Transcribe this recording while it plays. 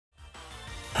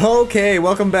Okay,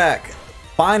 welcome back.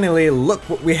 Finally, look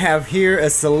what we have here, a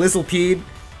Centipede.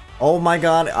 Oh my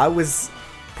god, I was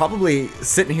probably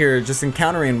sitting here just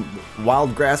encountering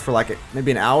wild grass for like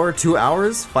maybe an hour, 2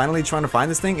 hours, finally trying to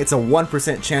find this thing. It's a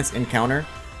 1% chance encounter,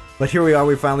 but here we are,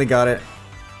 we finally got it.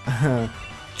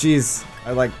 Jeez,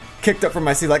 I like kicked up from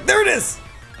my seat like, there it is!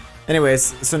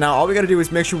 Anyways, so now all we gotta do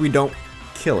is make sure we don't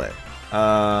kill it.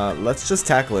 Let's just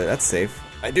tackle it, that's safe.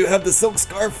 I do have the silk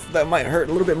scarf that might hurt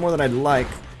a little bit more than I'd like.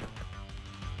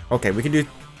 Okay, we can do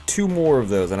 2 more of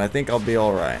those and I think I'll be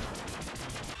alright.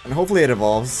 And hopefully it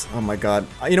evolves. Oh my god.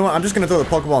 You know what, I'm just gonna throw the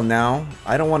Pokeball now.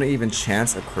 I don't want to even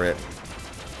chance a crit.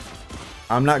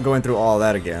 I'm not going through all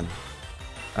that again.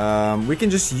 We can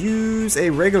just use a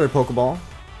regular Pokeball.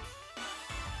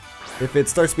 If it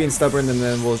starts being stubborn,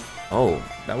 then we'll... Oh,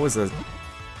 that was a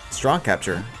strong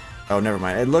capture. Oh, never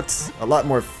mind. It looked a lot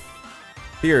more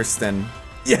fierce than...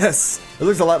 Yes! It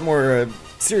looks a lot more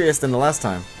serious than the last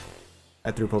time I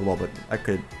threw a Pokeball, but that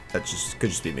could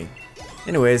just be me.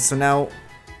 Anyways, so now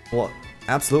we'll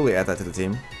absolutely add that to the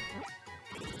team.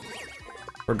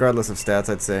 Regardless of stats,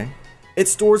 I'd say. It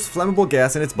stores flammable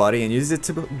gas in its body and uses it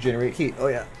to generate heat. Oh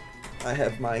yeah, I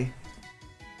have my...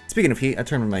 Speaking of heat, I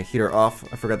turned my heater off.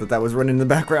 I forgot that that was running in the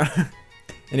background.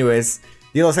 Anyways,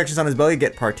 the yellow sections on his belly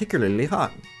get particularly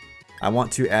hot. I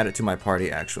want to add it to my party,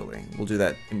 actually. We'll do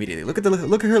that immediately. Look at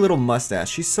her little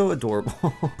mustache. She's so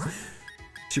adorable.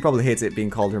 She probably hates it being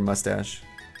called her mustache.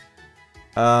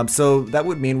 So that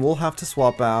would mean we'll have to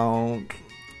swap out...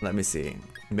 Let me see.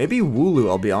 Maybe Wooloo,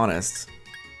 I'll be honest.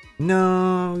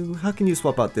 No, how can you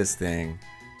swap out this thing?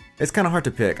 It's kind of hard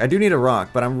to pick. I do need a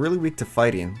rock, but I'm really weak to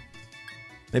fighting.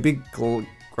 Maybe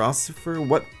Grossifer?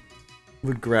 What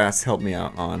would grass help me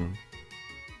out on?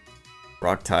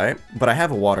 Rock type, but I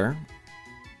have a water.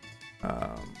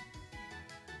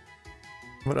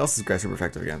 What else is grass super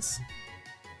effective against?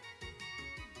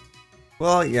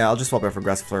 Well, yeah, I'll just swap out for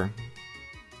Grossifer.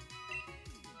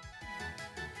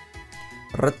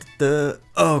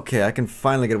 Okay, I can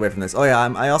finally get away from this. Oh yeah,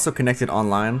 I also connected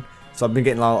online, so I've been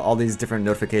getting all these different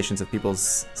notifications of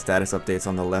people's status updates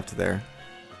on the left there.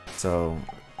 So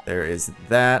there is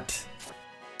that.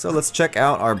 So let's check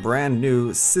out our brand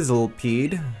new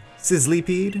Centipede.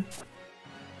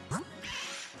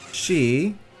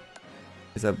 She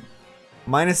is a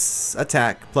minus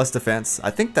attack plus defense. I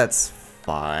think that's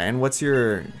fine. What's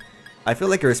your... I feel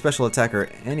like you're a special attacker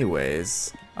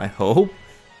anyways. I hope.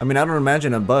 I mean, I don't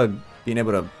imagine a bug being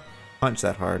able to punch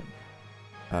that hard.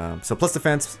 So plus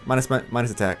defense,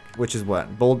 minus attack, which is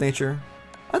what? Bold nature?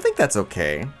 I think that's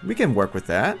okay. We can work with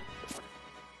that.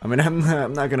 I mean,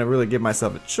 I'm not gonna really give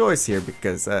myself a choice here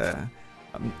because it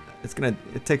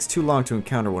takes too long to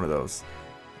encounter one of those.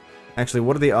 Actually,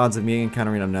 what are the odds of me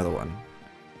encountering another one?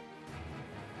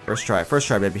 First try,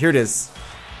 baby. Here it is.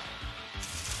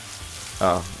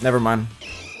 Oh, never mind.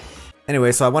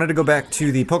 Anyway, so I wanted to go back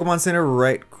to the Pokemon Center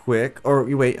right quick. Or,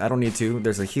 wait, I don't need to.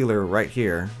 There's a healer right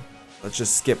here. Let's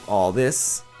just skip all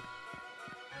this.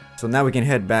 So now we can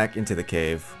head back into the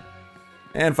cave.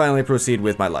 And finally proceed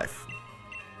with my life.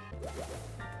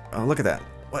 Oh, look at that.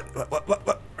 What?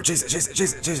 Chase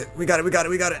it. We got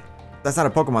it. That's not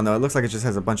a Pokemon though. It looks like it just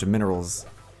has a bunch of minerals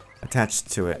attached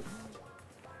to it.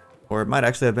 Or it might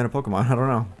actually have been a Pokemon. I don't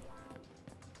know.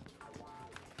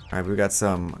 Alright, we got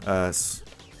some, oh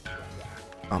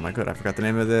my god, I forgot the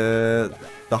name of the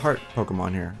heart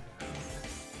Pokemon here.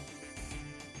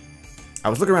 I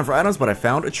was looking around for items, but I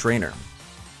found a trainer.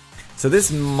 So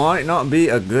this might not be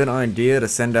a good idea to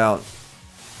send out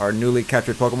our newly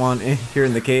captured Pokemon here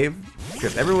in the cave,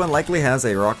 because everyone likely has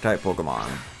a rock-type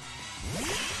Pokemon.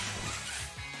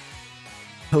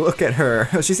 Look at her.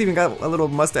 She's even got a little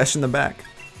mustache in the back.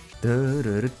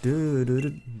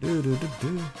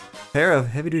 Pair of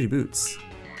heavy-duty boots.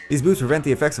 These boots prevent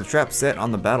the effects of traps set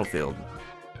on the battlefield.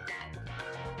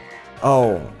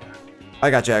 Oh, I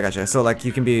gotcha. So like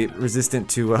you can be resistant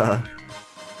to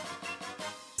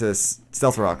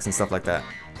stealth rocks and stuff like that.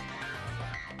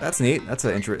 That's neat.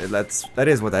 That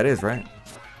is what that is, right?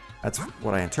 That's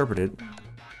what I interpreted.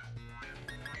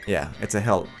 Yeah, it's a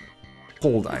hold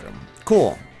item.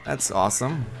 Cool. That's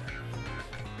awesome.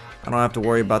 I don't have to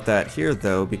worry about that here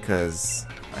though, because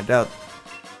I doubt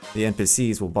the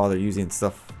NPCs will bother using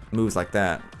moves like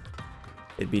that.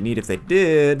 It'd be neat if they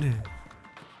did.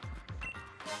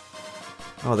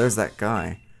 Oh, there's that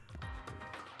guy.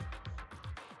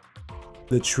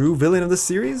 The true villain of the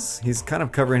series? He's kind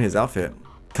of covering his outfit.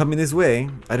 Coming this way,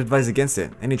 I'd advise against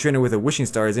it. Any trainer with a wishing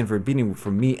star is in for a beating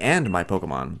from me and my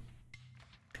Pokemon.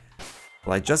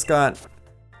 Well, I just got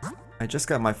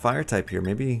my fire type here.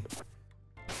 Maybe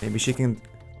she can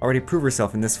already prove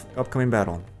herself in this upcoming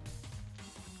battle.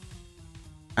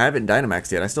 I haven't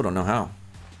Dynamaxed yet. I still don't know how.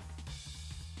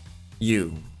 You're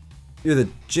the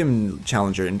gym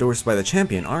challenger endorsed by the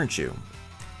champion, aren't you?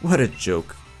 What a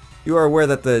joke. You are aware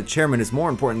that the chairman is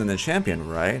more important than the champion,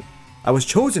 right? I was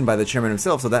chosen by the chairman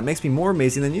himself, so that makes me more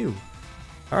amazing than you.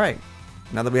 Alright,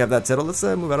 now that we have that settled, let's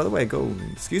move out of the way. Go.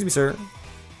 Excuse me, sir.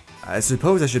 I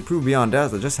suppose I should prove beyond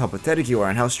doubt just how pathetic you are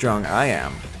and how strong I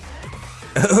am.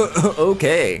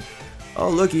 Okay.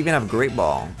 Oh, look, you even have a great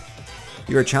ball.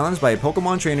 You are challenged by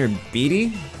Pokemon trainer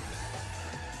Beatty?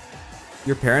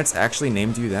 Your parents actually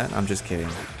named you that? I'm just kidding.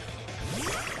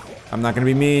 I'm not gonna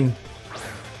be mean.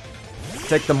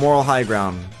 Take the moral high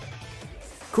ground.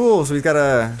 Cool, so we've got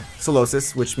a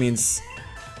Solosis, which means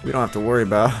we don't have to worry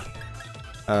about...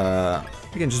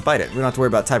 we can just bite it. We don't have to worry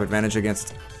about type advantage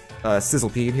against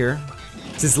Sizzlepede here.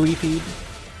 Sizzlypede.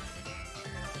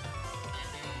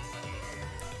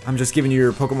 I'm just giving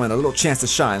your Pokemon a little chance to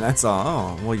shine, that's all.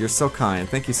 Oh, well, you're so kind.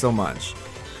 Thank you so much.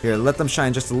 Here, let them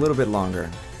shine just a little bit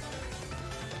longer.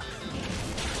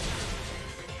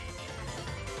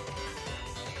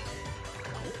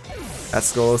 That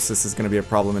Scoliosis is going to be a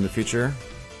problem in the future.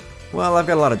 Well, I've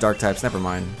got a lot of dark types, never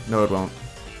mind. No, it won't.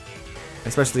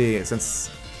 Especially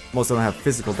since most of them have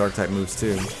physical dark type moves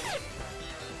too.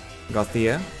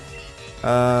 Gothia.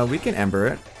 We can Ember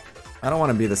it. I don't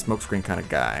want to be the smokescreen kind of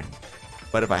guy.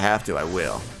 But if I have to, I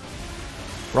will.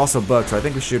 We're also Bug, so I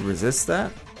think we should resist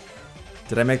that.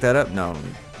 Did I make that up? No.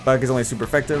 Bug is only super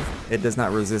effective. It does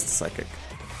not resist Psychic.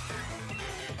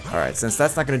 Alright, since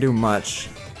that's not going to do much,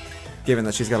 given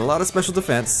that she's got a lot of special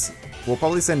defense, we'll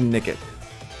probably send Nickit.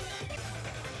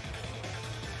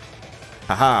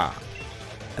 Haha.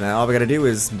 And then all we gotta do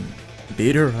is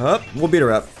beat her up. We'll beat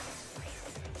her up.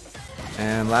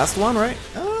 And last one, right?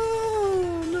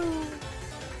 Oh, no.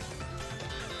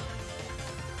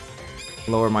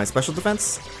 Lower my special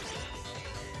defense.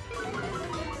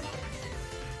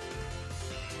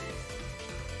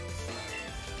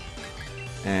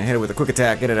 And hit it with a quick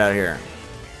attack. Get it out of here.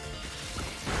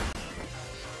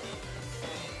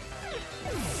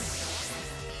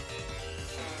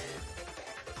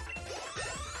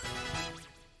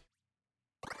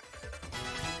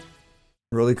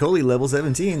 Roly-Coly, level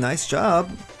 17, nice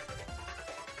job.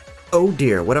 Oh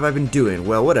dear, what have I been doing?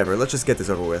 Well, whatever, let's just get this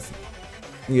over with.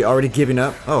 You already giving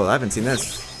up? Oh, I haven't seen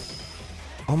this.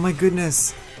 Oh my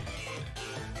goodness.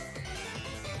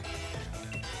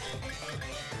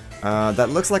 That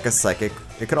looks like a Psychic.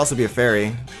 It could also be a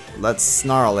Fairy. Let's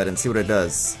snarl it and see what it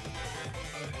does.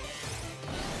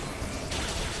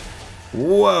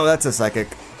 Whoa, that's a Psychic.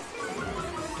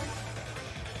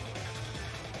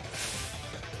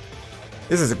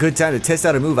 This is a good time to test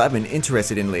out a move I've been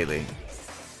interested in lately.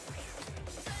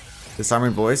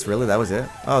 Disarming voice? Really? That was it?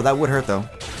 Oh, that would hurt though.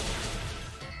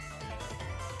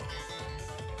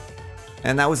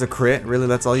 And that was a crit? Really?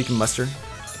 That's all you can muster?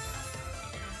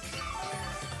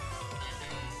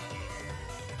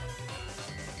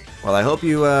 Well, I hope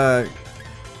you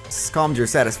calmed your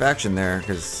satisfaction there,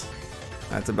 because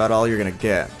that's about all you're gonna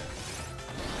get.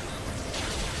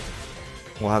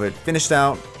 We'll have it finished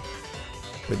out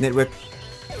with Nitwick.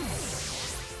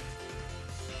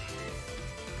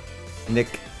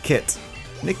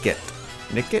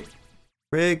 Nickit.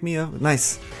 Rig me up.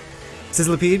 Nice.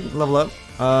 Sizzlepede, level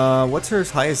up. What's her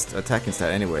highest attacking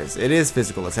stat anyways? It is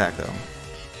physical attack though.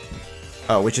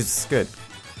 Oh, which is good,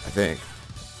 I think.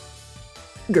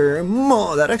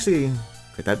 Germo, that actually...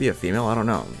 Could that be a female? I don't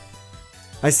know.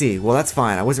 I see. Well, that's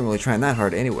fine. I wasn't really trying that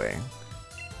hard anyway.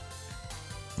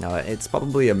 No, it's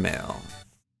probably a male.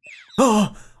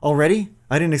 Oh! Already?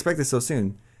 I didn't expect this so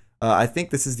soon. I think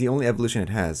this is the only evolution it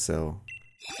has, so...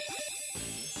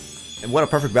 And what a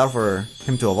perfect battle for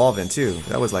him to evolve in, too.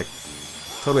 That was like...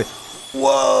 Totally...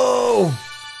 Whoa!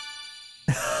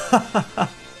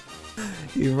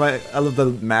 You're right. I love the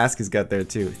mask he's got there,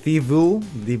 too.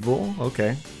 Thievool?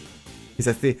 Okay. He's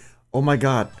a thief. Oh my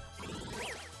god.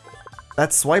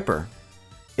 That's Swiper.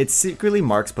 It secretly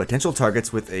marks potential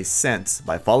targets with a scent.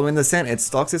 By following the scent, it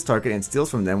stalks its target and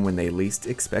steals from them when they least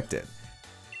expect it.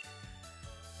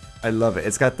 I love it.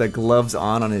 It's got the gloves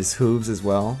on his hooves as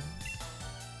well.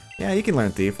 Yeah, you can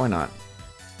learn Thief. Why not?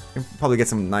 You can probably get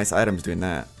some nice items doing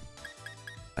that.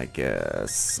 I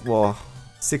guess. Well,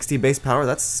 60 base power.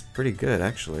 That's pretty good,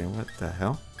 actually. What the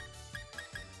hell?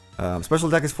 Special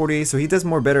attack is 48, so he does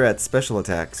more better at special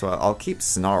attack. So I'll keep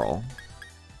Snarl.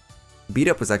 Beat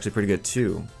Up was actually pretty good,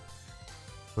 too.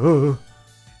 Ooh.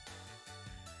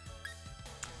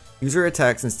 User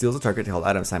attacks and steals a target held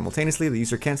item simultaneously. The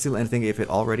user can't steal anything if it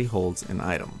already holds an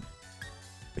item,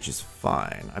 which is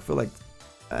fine. I feel like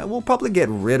we'll probably get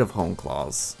rid of Home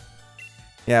Claws.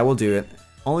 Yeah, we'll do it.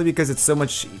 Only because it's so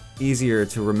much easier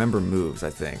to remember moves, I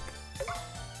think.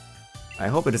 I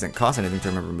hope it doesn't cost anything to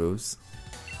remember moves.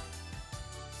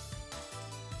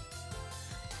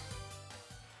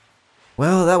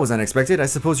 Well, that was unexpected. I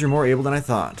suppose you're more able than I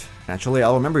thought. Naturally,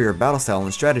 I'll remember your battle style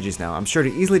and strategies now. I'm sure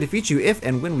to easily defeat you if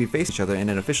and when we face each other in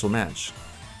an official match.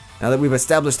 Now that we've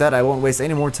established that, I won't waste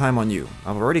any more time on you.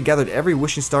 I've already gathered every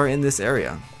wishing star in this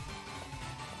area.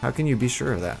 How can you be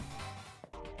sure of that?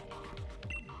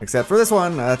 Except for this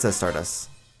one, that's a Stardust.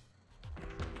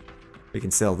 We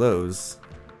can sell those.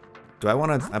 Do I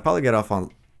want to? I probably get off on.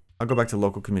 I'll go back to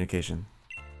local communication.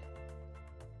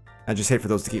 I just hate for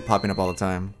those to keep popping up all the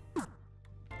time.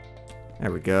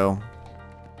 There we go.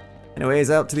 Anyways,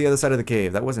 out to the other side of the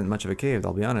cave. That wasn't much of a cave,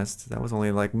 I'll be honest. That was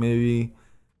only like maybe...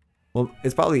 Well,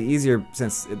 it's probably easier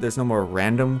since there's no more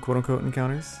random quote-unquote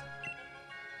encounters.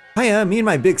 Hiya, me and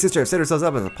my big sister have set ourselves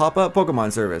up as a pop-up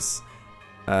Pokemon service.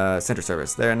 Center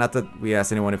service. There, not that we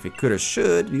asked anyone if we could or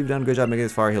should. You've done a good job making it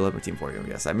this far. He'll have a team for you.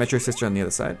 Yes, I met your sister on the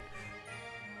other side.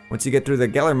 Once you get through the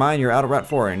Galar Mine, you're out of Route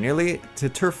 4 and nearly to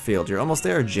Turf Field. You're almost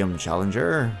there, Gym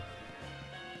Challenger.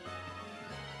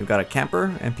 We've got a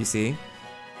camper, NPC.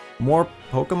 More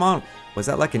Pokemon? Was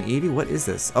that like an Eevee? What is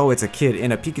this? Oh, it's a kid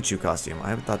in a Pikachu costume.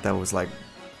 I thought that was like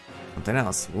something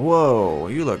else. Whoa,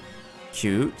 you look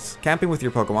cute. Camping with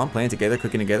your Pokemon, playing together,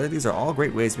 cooking together. These are all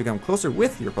great ways to become closer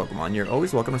with your Pokemon. You're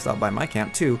always welcome to stop by my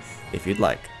camp too, if you'd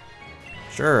like.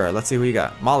 Sure, let's see who you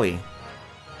got. Molly.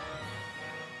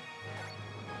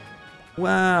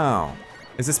 Wow.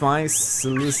 Is this my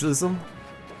Solism?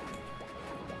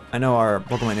 I know our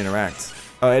Pokemon interact.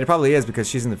 Oh, it probably is because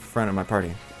she's in the front of my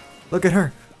party. Look at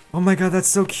her! Oh my god, that's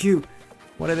so cute!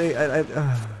 What are they?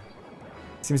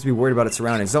 Seems to be worried about its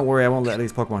surroundings. Don't worry, I won't let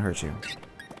these Pokemon hurt you.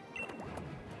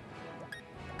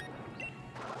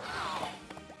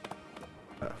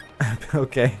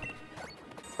 Okay.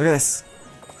 Look at this.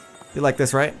 You like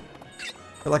this, right?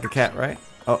 You're like a cat, right?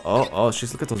 Oh,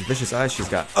 she's look at those vicious eyes she's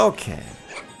got. Okay.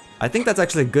 I think that's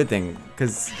actually a good thing,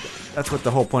 because that's what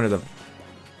the whole point of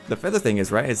the feather thing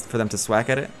is, right? Is for them to swack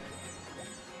at it.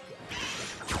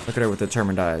 Look at her with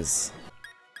determined eyes.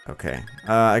 Okay.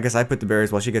 I guess I put the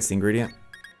berries while she gets the ingredient.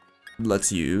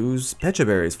 Let's use Pecha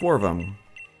berries, 4 of them.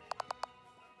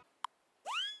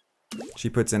 She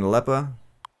puts in a Leppa.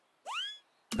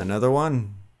 Another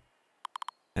one.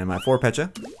 And my 4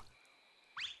 Pecha.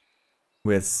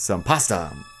 With some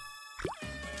pasta.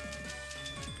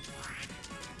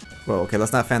 Whoa, okay,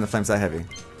 let's not fan the flames that heavy.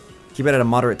 Keep it at a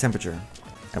moderate temperature.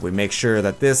 And we make sure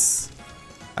that this...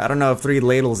 I don't know if 3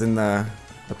 ladles in the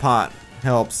pot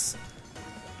helps.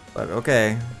 But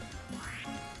okay.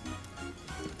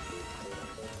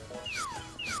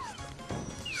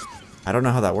 I don't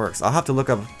know how that works. I'll have to look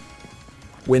up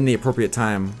when the appropriate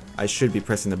time I should be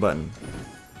pressing the button.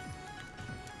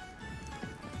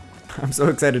 I'm so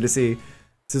excited to see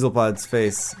Sizzlepod's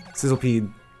face. Sizzlepede.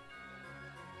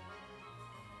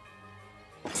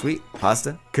 Sweet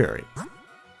pasta curry.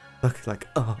 Look like,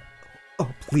 oh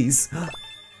please.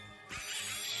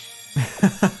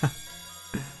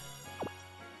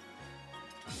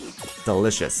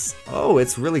 Delicious. Oh,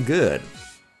 it's really good.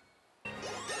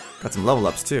 Got some level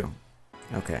ups too.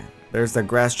 Okay, there's the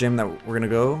grass gym that we're gonna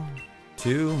go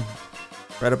to.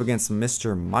 Right up against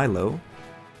Mr. Milo.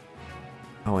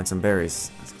 Oh, and some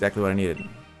berries. That's exactly what I needed.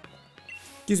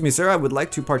 Excuse me, sir. I would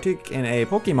like to partake in a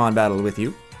Pokemon battle with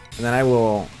you. And then I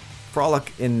will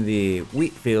frolic in the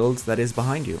wheat fields that is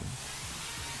behind you.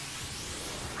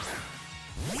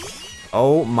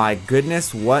 Oh my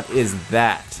goodness, what is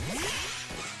that?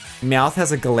 Meowth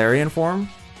has a Galarian form?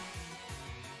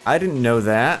 I didn't know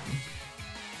that.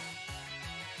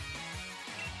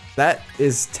 That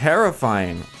is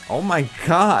terrifying. Oh my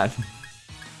god.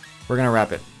 We're gonna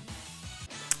wrap it.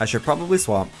 I should probably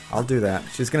swap. I'll do that.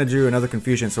 She's gonna do another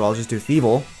confusion, so I'll just do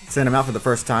Thievul. Send him out for the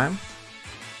first time.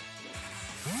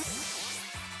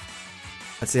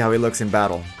 Let's see how he looks in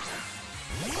battle.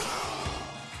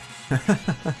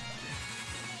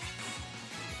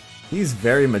 He's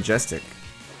very majestic.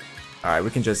 Alright, we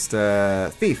can just,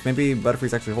 Thief. Maybe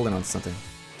Butterfree's actually holding on to something.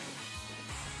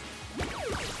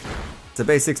 It's a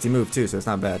base 60 move too, so it's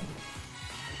not bad.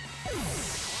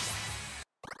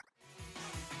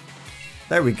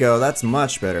 There we go, that's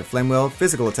much better. Flame Wheel,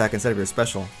 physical attack instead of your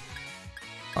special.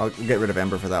 I'll get rid of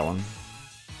Ember for that one.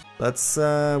 Let's,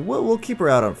 we'll keep her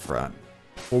out up front.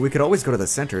 Well, we could always go to the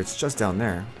center, it's just down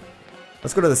there.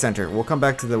 Let's go to the center, we'll come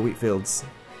back to the wheat fields.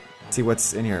 See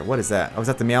what's in here. What is that? Oh, is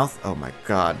that the Meowth? Oh my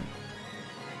god.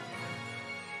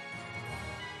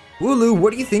 Wooloo,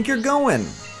 where do you think you're going?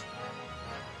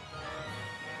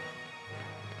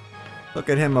 Look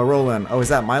at him a-rolling. Oh, is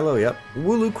that Milo? Yep.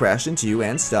 Wooloo crashed into you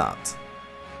and stopped.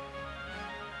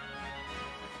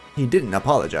 He didn't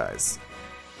apologize.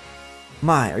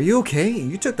 My, are you okay?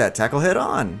 You took that tackle head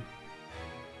on.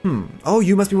 Oh,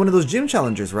 you must be one of those gym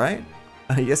challengers, right?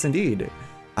 Yes, indeed.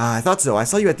 I thought so. I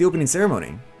saw you at the opening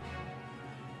ceremony.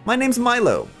 My name's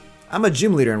Milo. I'm a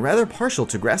gym leader and rather partial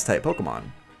to grass-type Pokemon.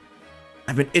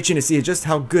 I've been itching to see just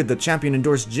how good the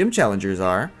champion-endorsed gym challengers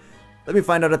are. Let me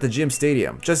find out at the gym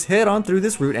stadium. Just head on through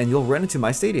this route and you'll run into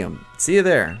my stadium. See you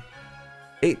there.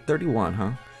 8:31,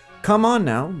 huh? Come on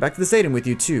now. Back to the stadium with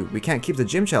you too. We can't keep the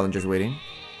gym challengers waiting.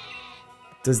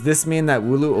 Does this mean that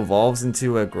Wooloo evolves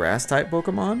into a grass-type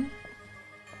Pokemon?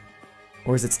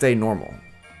 Or does it stay normal?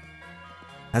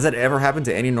 Has that ever happened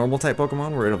to any normal-type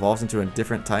Pokemon where it evolves into a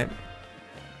different type?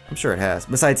 I'm sure it has.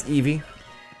 Besides Eevee.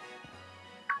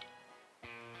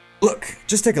 Look!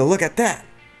 Just take a look at that!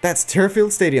 That's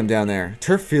Turffield Stadium down there.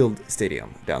 Turffield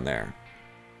Stadium down there.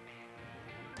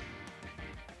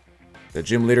 The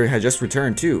gym leader had just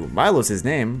returned too. Milo's his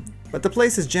name. But the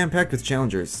place is jam-packed with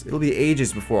challengers. It'll be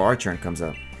ages before our turn comes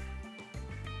up.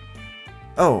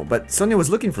 Oh, but Sonia was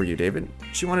looking for you, David.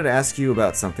 She wanted to ask you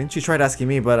about something. She tried asking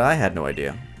me, but I had no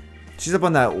idea. She's up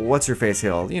on that what's-her-face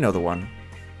hill. You know the one.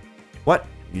 What?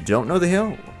 You don't know the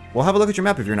hill? Well, have a look at your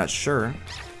map if you're not sure.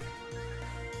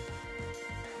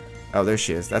 Oh, there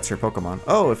she is. That's her Pokemon.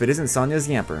 Oh, if it isn't Sonia's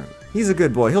Yamper. He's a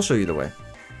good boy. He'll show you the way.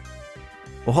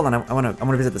 Well, hold on. I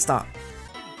wanna visit the stop.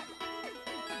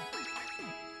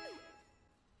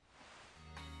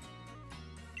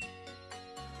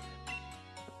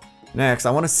 Next,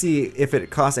 I want to see if it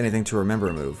costs anything to remember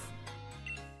a move.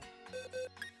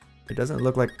 It doesn't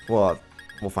look like... Well,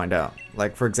 we'll find out.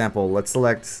 Like, for example, let's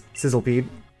select Sizzlepede.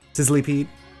 Sizzlypede.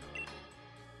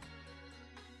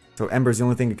 So Ember's the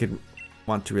only thing you could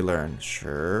want to relearn.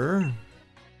 Sure.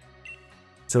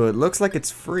 So it looks like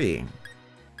it's free.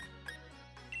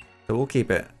 So we'll keep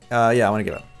it. Yeah, I want to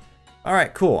give up.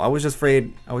 Alright, cool. I was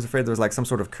afraid there was like some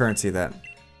sort of currency that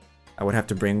I would have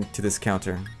to bring to this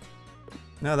counter.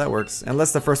 No, that works.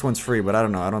 Unless the first one's free, but I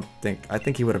don't know. I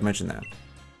think he would have mentioned that.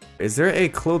 Is there a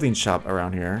clothing shop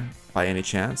around here, by any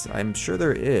chance? I'm sure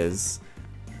there is.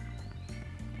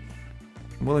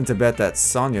 I'm willing to bet that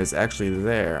Sonia is actually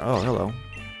there. Oh, hello.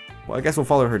 Well, I guess we'll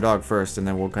follow her dog first, and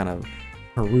then we'll kind of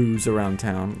peruse around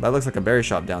town. That looks like a berry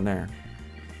shop down there.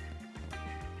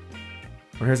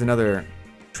 Well, here's another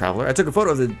traveler. I took a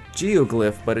photo of the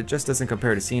geoglyph, but it just doesn't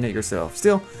compare to seeing it yourself.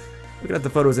 Still, looking at the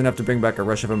photos enough to bring back a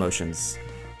rush of emotions.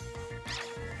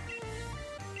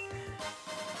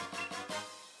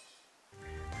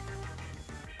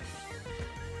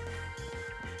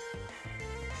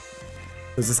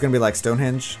 Is this gonna be like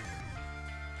Stonehenge?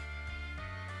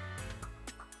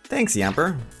 Thanks,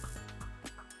 Yamper.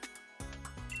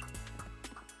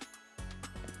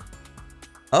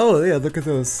 Oh yeah, look at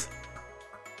those.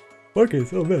 Okay,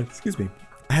 oh man, excuse me.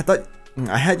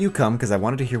 I had you come because I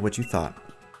wanted to hear what you thought.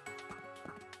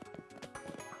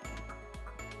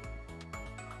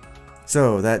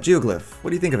 So, that geoglyph, what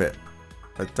do you think of it?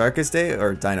 A Darkest Day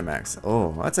or Dynamax?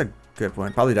 Oh, that's a good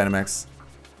point. Probably Dynamax.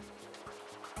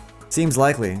 Seems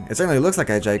likely. It certainly looks like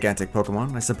a gigantic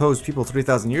Pokemon. I suppose people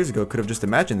 3,000 years ago could have just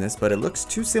imagined this, but it looks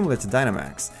too similar to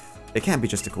Dynamax. It can't be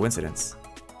just a coincidence.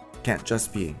 Can't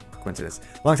just be a coincidence.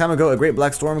 A long time ago, a great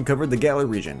black storm covered the Galar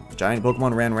region. Giant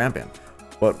Pokemon ran rampant.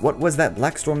 But what was that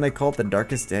black storm they called the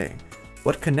Darkest Day?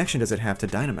 What connection does it have to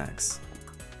Dynamax?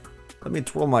 Let me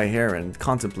twirl my hair and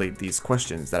contemplate these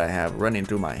questions that I have running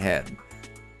through my head.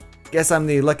 Guess I'm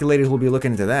the lucky lady who will be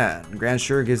looking into that. Grand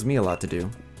sure gives me a lot to do.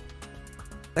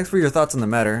 Thanks for your thoughts on the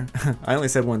matter. I only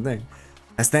said one thing.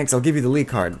 As thanks, I'll give you the lead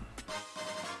card.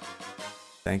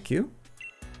 Thank you.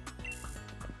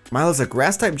 Milo's a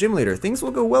grass-type gym leader. Things will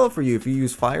go well for you if you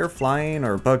use fire, flying,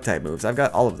 or bug-type moves. I've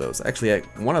got all of those. Actually,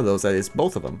 one of those is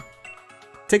both of them.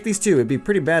 Take these two. It'd be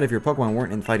pretty bad if your Pokemon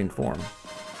weren't in fighting form.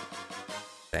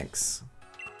 Thanks.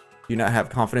 Do you not have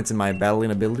confidence in my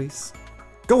battling abilities?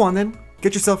 Go on then.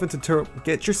 Get yourself to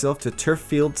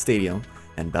Turffield Stadium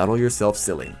and battle yourself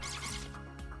silly.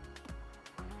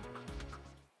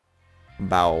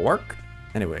 Bow work.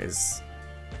 Anyways.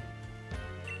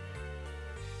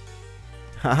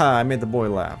 Haha, I made the boy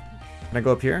laugh. Can I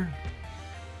go up here?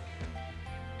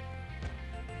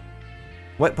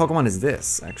 What Pokemon is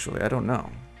this, actually? I don't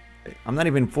know. I'm not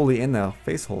even fully in the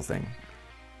face hole thing.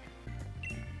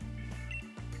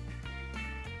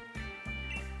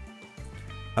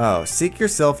 Oh, seek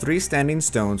yourself 3 standing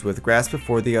stones with grass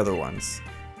before the other ones.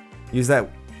 Use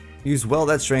well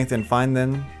that strength and find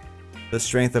then the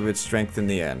strength of its strength in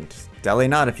the end. Dally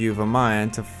not if you've a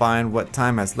mind to find what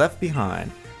time has left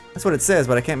behind. That's what it says,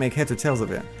 but I can't make heads or tails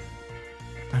of it.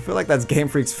 I feel like that's Game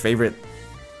Freak's favorite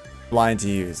line to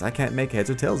use. I can't make heads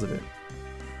or tails of it.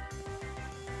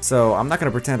 So I'm not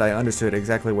gonna pretend I understood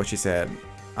exactly what she said.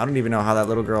 I don't even know how that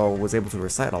little girl was able to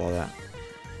recite all of that.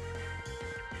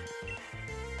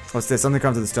 What's this? Something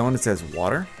comes to the stone. It says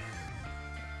water.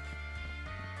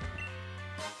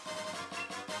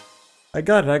 I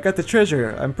got it. I got the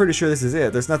treasure. I'm pretty sure this is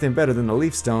it. There's nothing better than the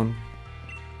leaf stone.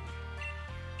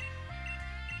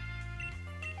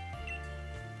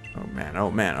 Oh man.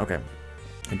 Oh man. Okay.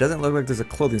 It doesn't look like there's a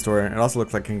clothing store, and it also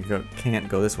looks like it can't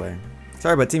go this way.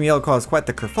 Sorry, but Team Yellow caused quite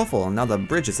the kerfuffle, and now the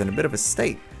bridge is in a bit of a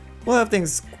state. We'll have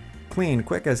things clean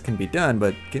quick as can be done,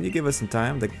 but can you give us some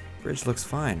time? The bridge looks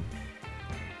fine.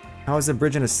 How is the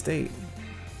bridge in a state?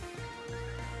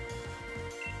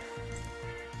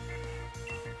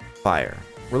 Fire.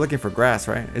 We're looking for grass,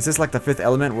 right? Is this like the fifth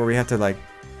element where we have to like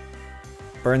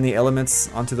burn the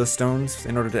elements onto those stones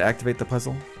in order to activate the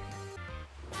puzzle?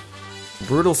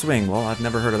 Brutal swing. Well, I've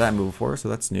never heard of that move before, so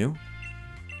that's new.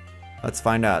 Let's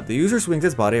find out. The user swings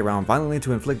its body around violently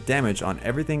to inflict damage on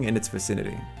everything in its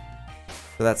vicinity.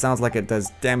 So that sounds like it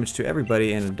does damage to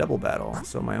everybody in a double battle,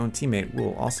 so my own teammate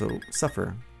will also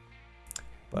suffer.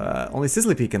 But only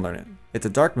Centipede can learn it. It's a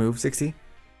dark move, 60.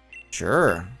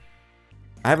 Sure.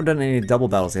 I haven't done any double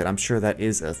battles yet. I'm sure that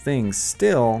is a thing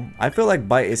still. I feel like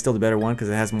Bite is still the better one because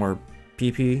it has more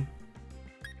PP.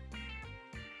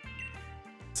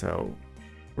 So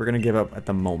we're going to give up at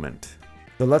the moment.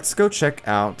 So let's go check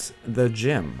out the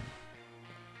gym.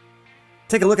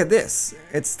 Take a look at this.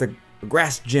 It's the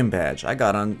grass gym badge. I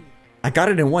got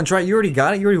it in one try. You already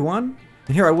got it? You already won?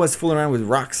 And here I was fooling around with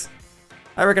rocks.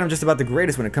 I reckon I'm just about the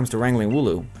greatest when it comes to wrangling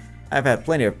Wooloo. I've had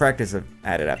plenty of practice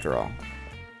at it after all.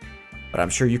 But I'm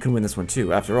sure you can win this one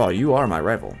too. After all, you are my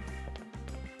rival.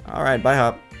 Alright, bye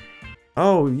Hop.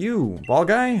 Oh, you, ball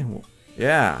guy?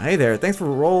 Yeah, hey there. Thanks for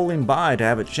rolling by to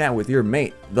have a chat with your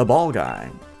mate, the ball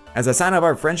guy. As a sign of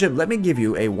our friendship, let me give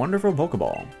you a wonderful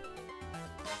Pokeball.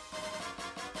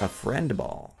 A friend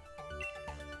ball.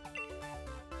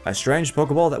 A strange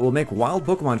Pokeball that will make wild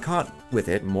Pokemon caught with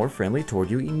it more friendly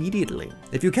toward you immediately.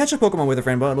 If you catch a Pokemon with a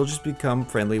friend ball, it'll just become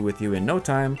friendly with you in no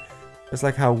time. Just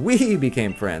like how we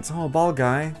became friends. Oh, ball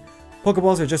guy.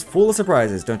 Pokeballs are just full of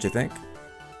surprises, don't you think?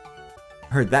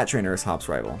 Heard that trainer is Hop's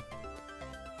rival.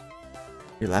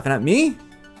 You're laughing at me?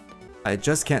 I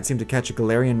just can't seem to catch a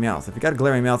Galarian Meowth. If you got a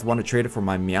Galarian Meowth, want to trade it for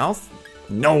my Meowth?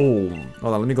 No!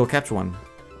 Hold on, let me go capture one.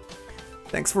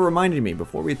 Thanks for reminding me.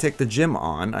 Before we take the gym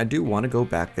on, I do want to go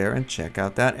back there and check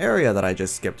out that area that I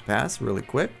just skipped past really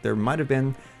quick. There might have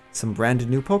been some brand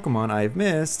new Pokemon I've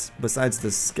missed, besides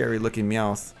this scary looking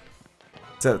Meowth.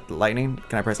 Is that lightning?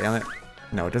 Can I press Alien?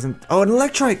 No, it doesn't. Oh, an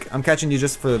Electrike! I'm catching you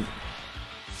just for...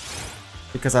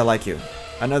 because I like you.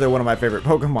 Another one of my favorite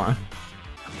Pokemon.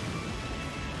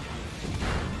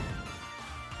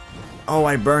 Oh,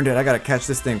 I burned it. I gotta catch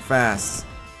this thing fast.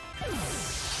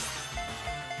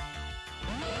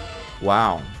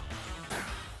 Wow.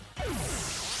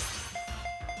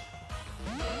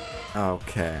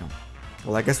 Okay.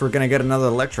 Well, I guess we're gonna get another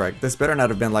Electrike. This better not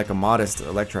have been like a modest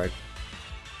Electrike.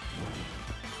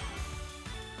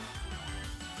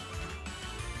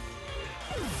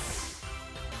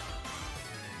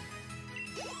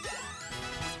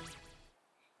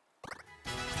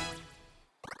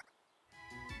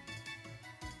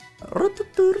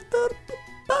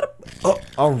 Oh,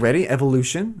 already?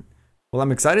 Evolution? Well,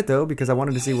 I'm excited though, because I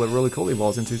wanted to see what Roly-Coly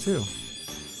evolves into too.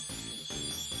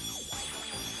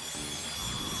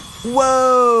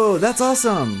 Whoa, that's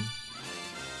awesome!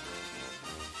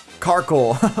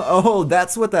 Carkle. Oh,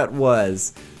 that's what that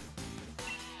was.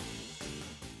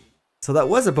 So that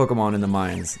was a Pokemon in the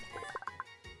mines.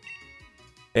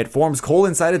 It forms coal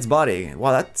inside its body.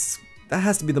 Wow, that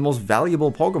has to be the most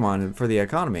valuable Pokemon for the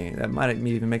economy. That might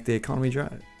even make the economy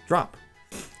drop.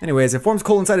 Anyways, it forms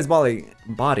coal inside its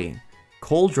body.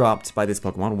 Coal dropped by this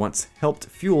Pokemon once helped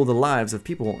fuel the lives of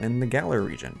people in the Galar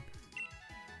region.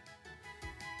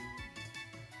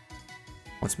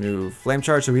 Let's move Flame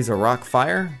Charge, so he's a rock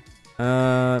fire.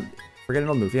 Forget an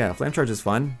old move. Yeah, Flame Charge is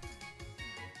fun.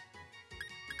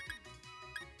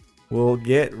 We'll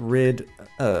get rid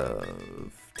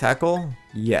of Tackle.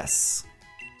 Yes.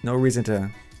 No reason to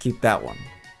keep that one.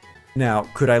 Now,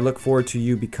 could I look forward to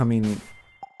you becoming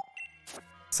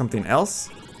something else?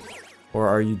 Or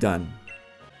are you done?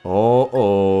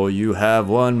 Oh, you have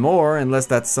one more, unless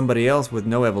that's somebody else with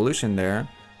no evolution there.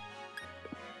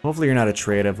 Hopefully you're not a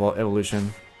trade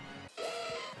evolution.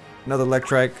 Another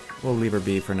Electrike. We'll leave her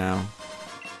be for now.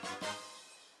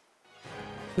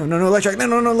 No, Electrike. No,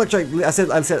 Electrike.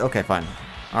 I said, okay, fine.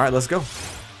 All right, let's go.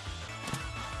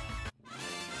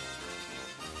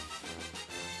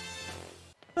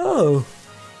 Oh.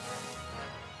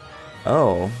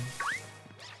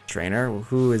 Trainer,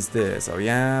 who is this? Oh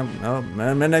yeah, no,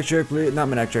 Manectric, please. Not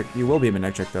Manectric. You will be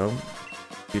Manectric though.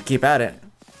 You keep at it.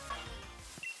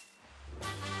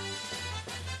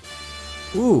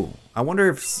 Ooh, I wonder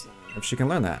if she can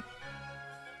learn that.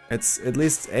 It's at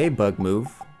least a bug move,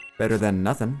 better than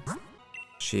nothing.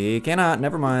 She cannot.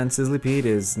 Never mind. Centipede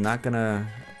is not gonna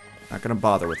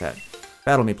bother with that.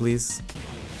 Battle me, please.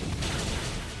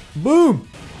 Boom!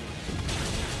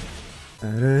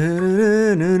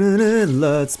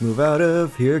 Let's move out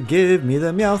of here. Give me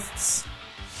the Meowths.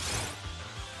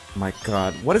 My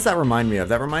god. What does that remind me of?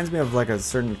 That reminds me of like a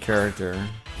certain character.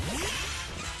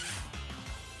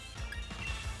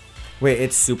 Wait,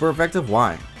 it's super effective?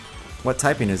 Why? What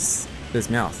typing is this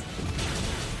Meowth?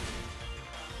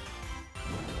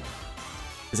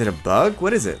 Is it a bug?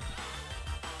 What is it?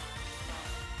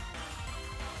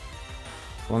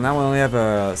 Well, now we only have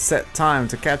a set time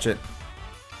to catch it.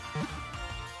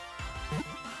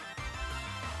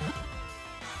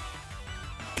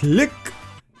 Click!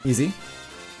 Easy.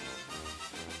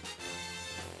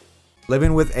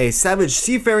 Living with a savage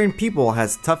seafaring people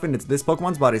has toughened this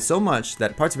Pokemon's body so much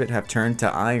that parts of it have turned to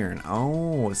iron.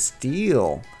 Oh,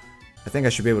 steel. I think I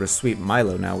should be able to sweep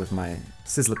Milo now with my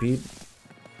Centipede.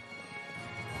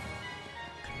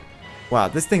 Wow,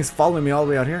 this thing's following me all the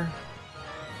way out here.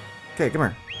 Okay, come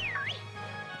here.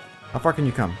 How far can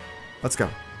you come? Let's go.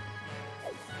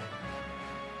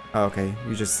 Oh, okay,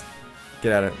 you just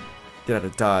get out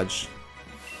of dodge.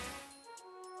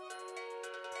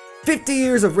 50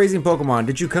 years of raising Pokemon.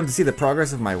 Did you come to see the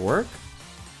progress of my work?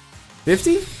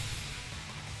 50?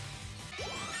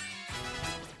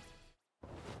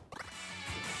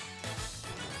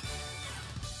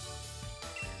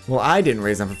 Well, I didn't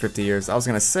raise them for 50 years. I was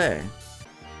gonna say.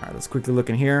 Alright, let's quickly look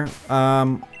in here.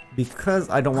 Because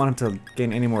I don't want him to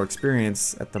gain any more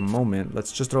experience at the moment,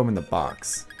 let's just throw him in the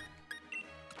box.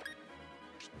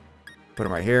 Put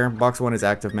him right here. Box 1 is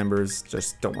active members.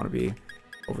 Just don't want to be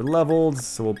over leveled,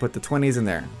 so we'll put the 20s in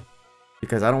there.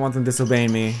 Because I don't want them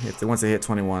disobeying me once they hit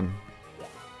 21.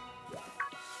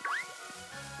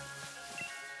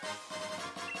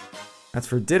 That's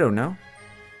for Ditto, no?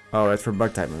 Oh, that's for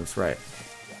bug type moves, right.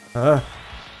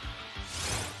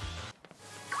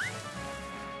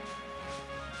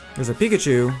 There's a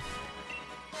Pikachu.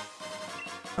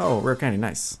 Oh, rare candy,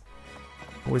 nice.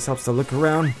 Always helps to look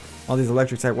around. All these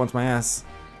electric type wants my ass.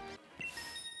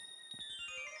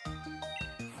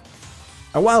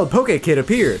 A wild Pokekid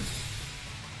appeared.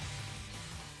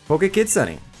 Pokekid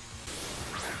Sunny.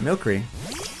 Milcery.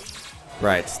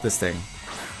 Right, this thing.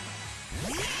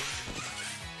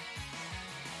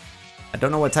 I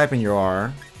don't know what typing you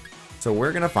are, so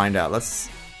we're gonna find out. Let's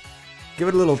give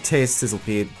it a little taste,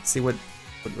 Centipede. See what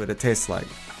it tastes like.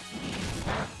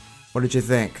 What did you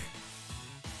think?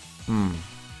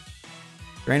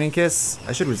 Draining Kiss?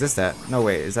 I should resist that. No,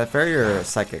 wait, is that Fairy or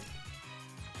Psychic?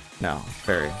 No,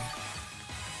 Fairy.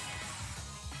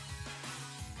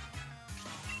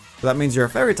 So that means you're a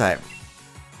Fairy type.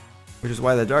 Which is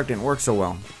why the Dark didn't work so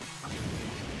well.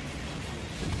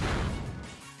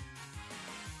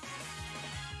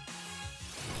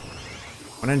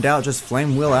 When in doubt, just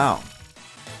Flame Will out.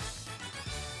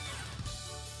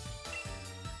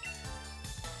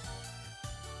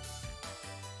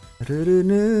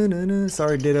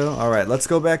 Sorry, Ditto. Alright, let's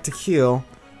go back to heal.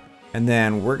 And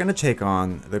then we're gonna take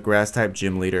on the Grass type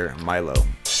gym leader, Milo.